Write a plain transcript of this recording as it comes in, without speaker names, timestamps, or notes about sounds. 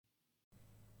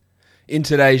In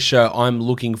today's show, I'm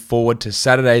looking forward to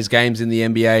Saturday's games in the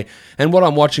NBA and what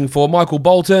I'm watching for. Michael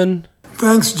Bolton.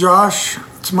 Thanks, Josh.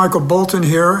 It's Michael Bolton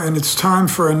here, and it's time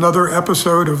for another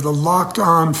episode of the Locked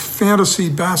On Fantasy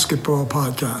Basketball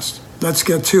Podcast. Let's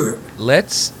get to it.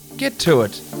 Let's get to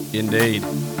it, indeed.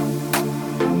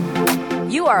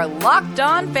 You are Locked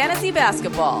On Fantasy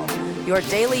Basketball, your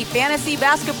daily fantasy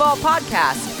basketball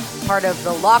podcast, part of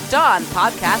the Locked On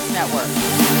Podcast Network.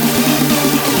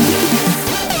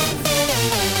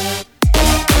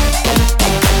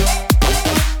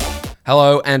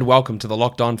 Hello and welcome to the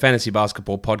Locked On Fantasy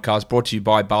Basketball Podcast, brought to you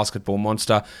by Basketball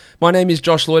Monster. My name is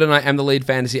Josh Lloyd and I am the lead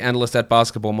fantasy analyst at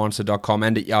basketballmonster.com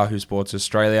and at Yahoo Sports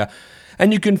Australia.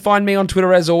 And you can find me on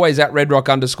Twitter as always at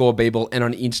redrock_Beeble and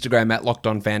on Instagram at Locked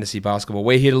On Fantasy Basketball.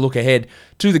 We're here to look ahead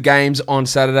to the games on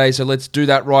Saturday, so let's do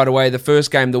that right away. The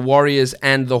first game, the Warriors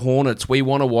and the Hornets. We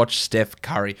want to watch Steph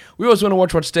Curry. We always want to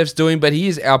watch what Steph's doing, but he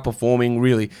is outperforming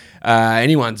really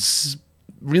anyone's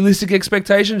realistic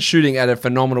expectations, shooting at a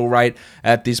phenomenal rate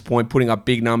at this point, putting up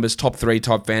big numbers, top 3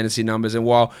 type fantasy numbers. And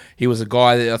while he was a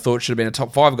guy that I thought should have been a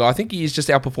top 5 guy, I think he is just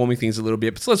outperforming things a little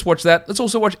bit. But so let's watch that. Let's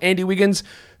also watch Andy Wiggins,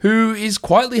 who is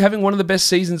quietly having one of the best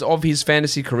seasons of his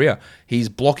fantasy career. He's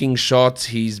blocking shots.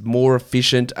 He's more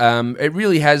efficient. It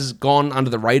really has gone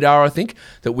under the radar, I think,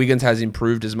 that Wiggins has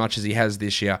improved as much as he has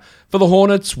this year. For the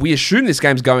Hornets, we assume this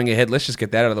game's going ahead. Let's just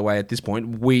get that out of the way at this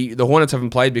point. The Hornets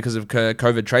haven't played because of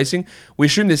COVID tracing.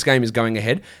 We assume this game is going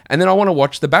ahead. And then I want to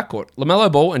watch the backcourt. LaMelo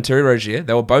Ball and Terry Rozier,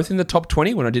 they were both in the top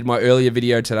 20 when I did my earlier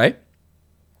video today.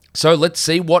 So let's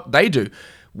see what they do.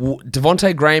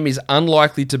 Devontae Graham is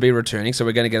unlikely to be returning, so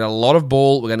we're going to get a lot of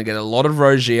Ball. We're going to get a lot of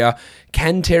Rozier.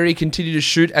 Can Terry continue to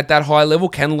shoot at that high level?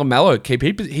 Can LaMelo keep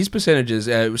his percentages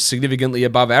significantly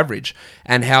above average?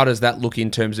 And how does that look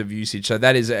in terms of usage? So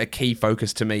that is a key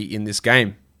focus to me in this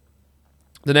game.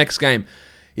 The next game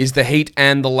is the Heat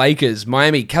and the Lakers.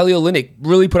 Miami, Kelly Olynyk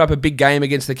really put up a big game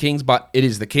against the Kings, but it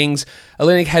is the Kings.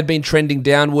 Olynyk had been trending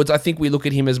downwards. I think we look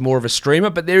at him as more of a streamer,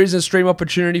 but there is a stream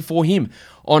opportunity for him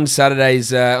on Saturday's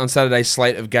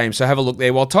slate of games. So have a look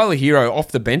there. While Tyler Hero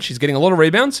off the bench, he's getting a lot of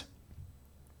rebounds,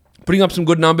 putting up some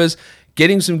good numbers,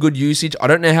 getting some good usage. I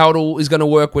don't know how it all is going to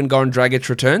work when Goran Dragic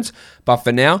returns, but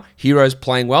for now, Hero's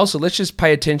playing well, so let's just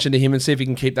pay attention to him and see if he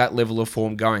can keep that level of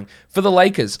form going. For the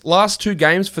Lakers, last 2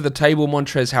 games for the table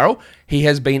Montrezl Harrell, he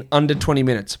has been under 20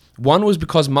 minutes. One was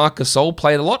because Marc Gasol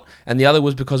played a lot, and the other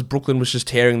was because Brooklyn was just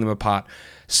tearing them apart.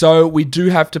 So we do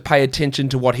have to pay attention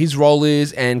to what his role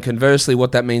is, and conversely,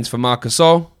 what that means for Marc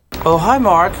Gasol. Oh, hi,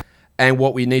 Mark. And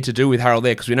what we need to do with Harrell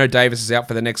there, because we know Davis is out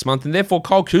for the next month, and therefore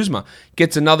Kyle Kuzma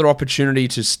gets another opportunity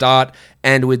to start,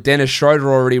 and with Dennis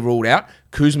Schroeder already ruled out,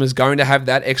 Kuzma's going to have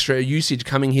that extra usage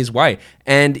coming his way.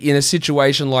 And in a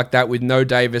situation like that with no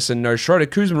Davis and no Schroeder,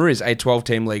 Kuzma is a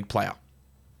 12-team league player.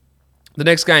 The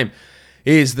next game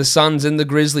is the Suns and the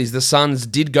Grizzlies. The Suns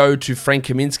did go to Frank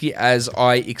Kaminsky as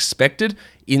I expected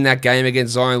in that game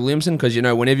against Zion Williamson, because, you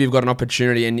know, whenever you've got an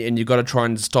opportunity and you've got to try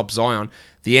and stop Zion,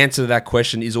 the answer to that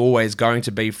question is always going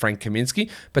to be Frank Kaminsky.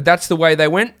 But that's the way they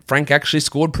went. Frank actually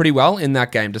scored pretty well in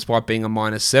that game, despite being a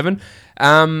 -7.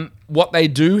 What they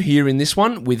do here in this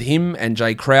one with him and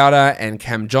Jay Crowder and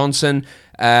Cam Johnson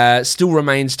still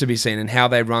remains to be seen, and how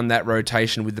they run that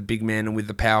rotation with the big man and with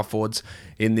the power forwards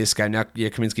in this game. Now, yeah,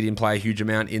 Kaminsky didn't play a huge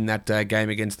amount in that game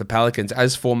against the Pelicans.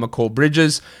 As for Mikal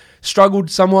Bridges, struggled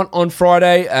somewhat on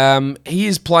Friday. He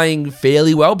is playing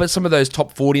fairly well, but some of those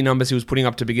top 40 numbers he was putting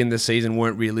up to begin the season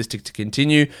weren't realistic to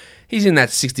continue. He's in that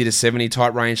 60 to 70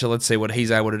 type range, so let's see what he's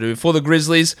able to do. For the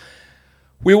Grizzlies,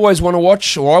 we always want to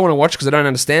watch, or I want to watch because I don't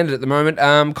understand it at the moment,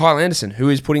 Kyle Anderson, who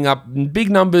is putting up big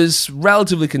numbers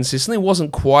relatively consistently.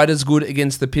 Wasn't quite as good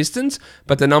against the Pistons,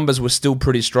 but the numbers were still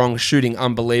pretty strong, shooting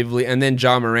unbelievably. And then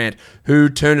Ja Morant, who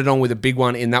turned it on with a big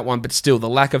one in that one, but still, the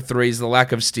lack of threes, the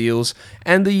lack of steals,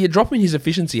 and the drop in his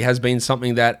efficiency has been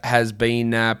something that has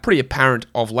been pretty apparent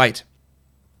of late.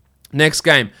 Next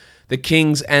game, the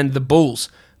Kings and the Bulls.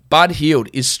 Bud Hield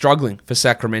is struggling for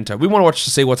Sacramento. We want to watch to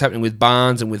see what's happening with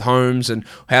Barnes and with Holmes and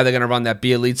how they're going to run that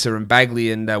Bielitsa and Bagley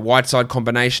and Whiteside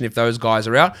combination if those guys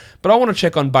are out. But I want to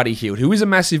check on Buddy Hield, who is a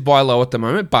massive buy low at the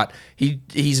moment, but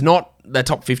he's not the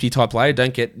top 50 type player.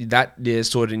 Don't get that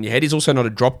sorted in your head. He's also not a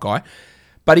drop guy.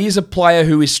 But he is a player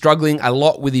who is struggling a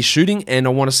lot with his shooting, and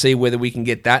I want to see whether we can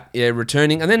get that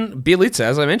returning. And then Bielitsa,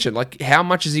 as I mentioned, like how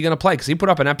much is he going to play? Because he put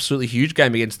up an absolutely huge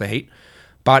game against the Heat.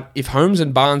 But if Holmes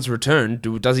and Barnes return,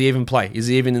 does he even play? Is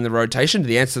he even in the rotation?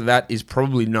 The answer to that is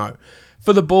probably no.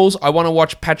 For the Bulls, I want to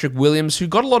watch Patrick Williams, who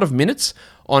got a lot of minutes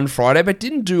on Friday, but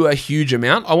didn't do a huge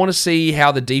amount. I want to see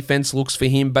how the defense looks for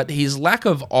him, but his lack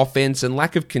of offense and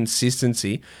lack of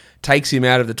consistency takes him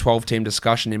out of the 12-team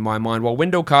discussion in my mind. While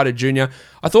Wendell Carter Jr.,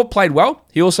 I thought played well.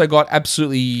 He also got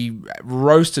absolutely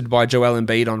roasted by Joel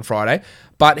Embiid on Friday,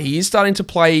 but he is starting to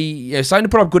play, starting to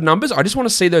put up good numbers. I just want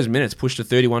to see those minutes pushed to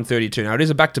 31, 32. Now, it is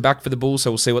a back-to-back for the Bulls,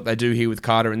 so we'll see what they do here with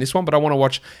Carter in this one, but I want to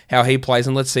watch how he plays,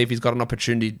 and let's see if he's got an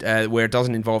opportunity where it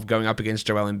doesn't involve going up against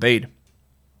Joel Embiid.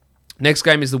 Next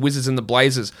game is the Wizards and the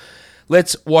Blazers.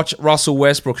 Let's watch Russell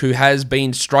Westbrook, who has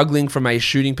been struggling from a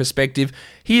shooting perspective.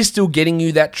 He is still getting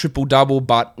you that triple-double,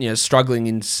 but struggling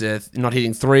in not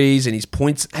hitting threes, and his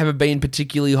points haven't been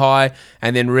particularly high,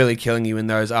 and then really killing you in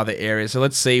those other areas. So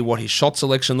let's see what his shot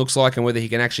selection looks like and whether he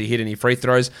can actually hit any free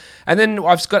throws. And then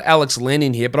I've got Alex Len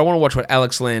in here, but I want to watch what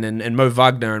Alex Len and Mo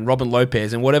Wagner and Robin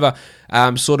Lopez and whatever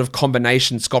sort of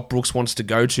combination Scott Brooks wants to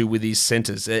go to with his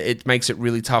centers. It makes it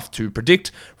really tough to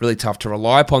predict, really tough to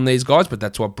rely upon these guys, but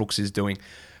that's what Brooks is doing.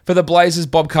 For the Blazers,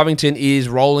 Bob Covington is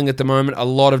rolling at the moment. A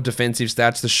lot of defensive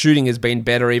stats. The shooting has been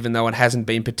better, even though it hasn't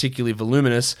been particularly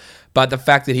voluminous. But the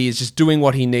fact that he is just doing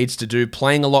what he needs to do,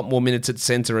 playing a lot more minutes at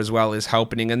center as well, is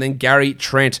helping. And then Gary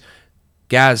Trent.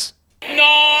 Gaz.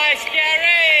 Nice,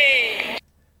 Gary!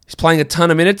 He's playing a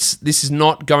ton of minutes. This is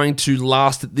not going to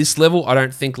last at this level, I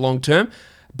don't think, long term.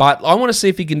 But I want to see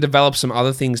if he can develop some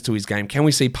other things to his game. Can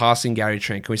we see passing Gary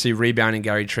Trent? Can we see rebounding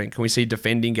Gary Trent? Can we see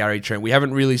defending Gary Trent? We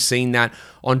haven't really seen that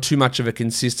on too much of a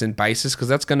consistent basis, because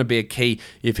that's going to be a key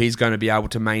if he's going to be able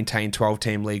to maintain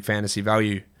 12-team league fantasy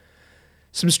value.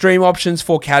 Some stream options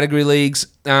for category leagues.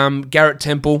 Garrett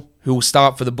Temple, who will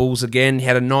start for the Bulls again. He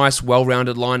had a nice,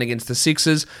 well-rounded line against the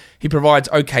Sixers. He provides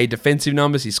okay defensive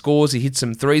numbers. He scores. He hits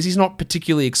some threes. He's not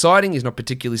particularly exciting. He's not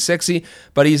particularly sexy,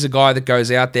 but he's a guy that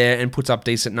goes out there and puts up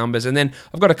decent numbers. And then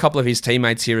I've got a couple of his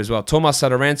teammates here as well. Tomas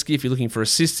Satoransky, if you're looking for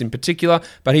assists in particular,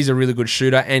 but he's a really good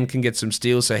shooter and can get some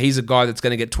steals, so he's a guy that's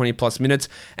going to get 20-plus minutes.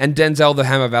 And Denzel the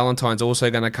Hammer Valentine's also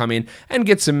going to come in and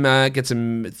get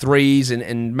some threes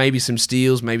and maybe some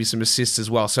steals, maybe some assists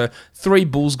as well. So 3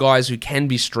 Bulls guys who can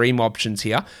be stream options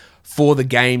here for the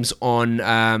games on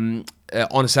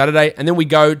a Saturday. And then we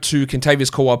go to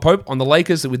Kentavious Caldwell-Pope on the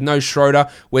Lakers with no Schroeder.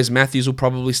 Wes Matthews will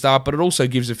probably start, but it also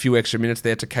gives a few extra minutes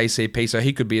there to KCP, so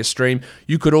he could be a stream.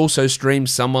 You could also stream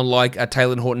someone like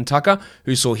Taylor Horton-Tucker,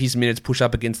 who saw his minutes push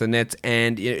up against the Nets,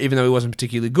 and even though he wasn't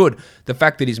particularly good, the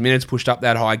fact that his minutes pushed up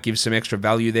that high gives some extra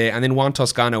value there. And then Juan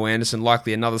Toscano-Anderson,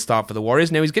 likely another start for the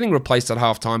Warriors. Now, he's getting replaced at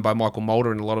halftime by Michael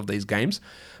Mulder in a lot of these games,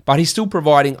 but he's still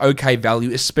providing okay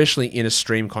value, especially in a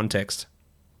stream context.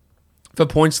 For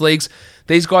points leagues,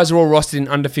 these guys are all rostered in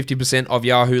under 50% of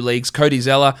Yahoo leagues. Cody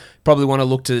Zeller, probably want to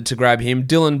look to grab him.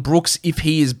 Dylan Brooks, if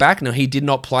he is back. Now, he did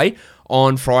not play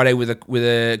on Friday with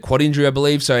a quad injury, I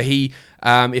believe. So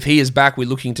if he is back, we're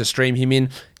looking to stream him in.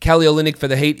 Kelly Olynyk for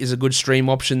the Heat is a good stream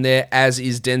option there, as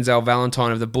is Denzel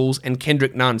Valentine of the Bulls. And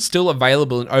Kendrick Nunn, still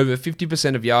available in over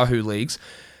 50% of Yahoo leagues.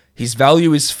 His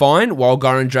value is fine while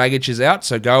Goran Dragic is out,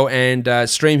 so go and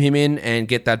stream him in and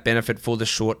get that benefit for the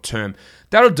short term.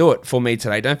 That'll do it for me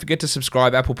today. Don't forget to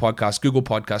subscribe, Apple Podcasts, Google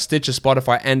Podcasts, Stitcher,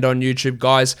 Spotify, and on YouTube.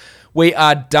 Guys, we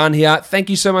are done here. Thank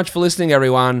you so much for listening,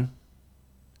 everyone.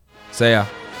 See ya.